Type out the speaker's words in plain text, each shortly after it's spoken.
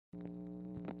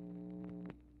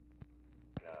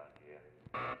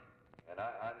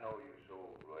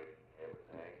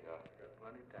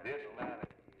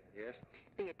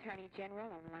General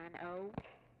on line O.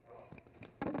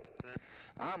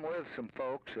 I'm with some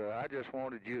folks. I just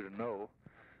wanted you to know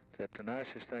that the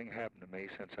nicest thing happened to me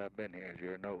since I've been here is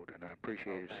your note, and I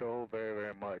appreciate it so very,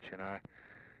 very much. And I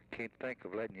can't think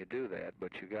of letting you do that,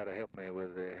 but you got to help me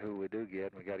with who we do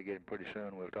get. And we got to get him pretty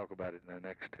soon. We'll talk about it in the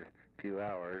next few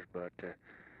hours. But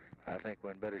I think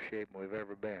we're in better shape than we've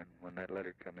ever been when that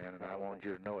letter come in, and I want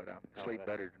you to know it. I'm sleep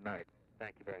better tonight.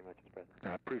 Thank you very much, Mr. President.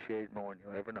 I appreciate it more than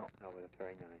you'll ever know. Oh, well, that's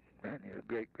very nice. Man, you're a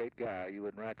great, great guy. You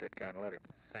wouldn't write that kind of letter.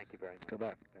 Thank you very much.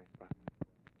 Goodbye.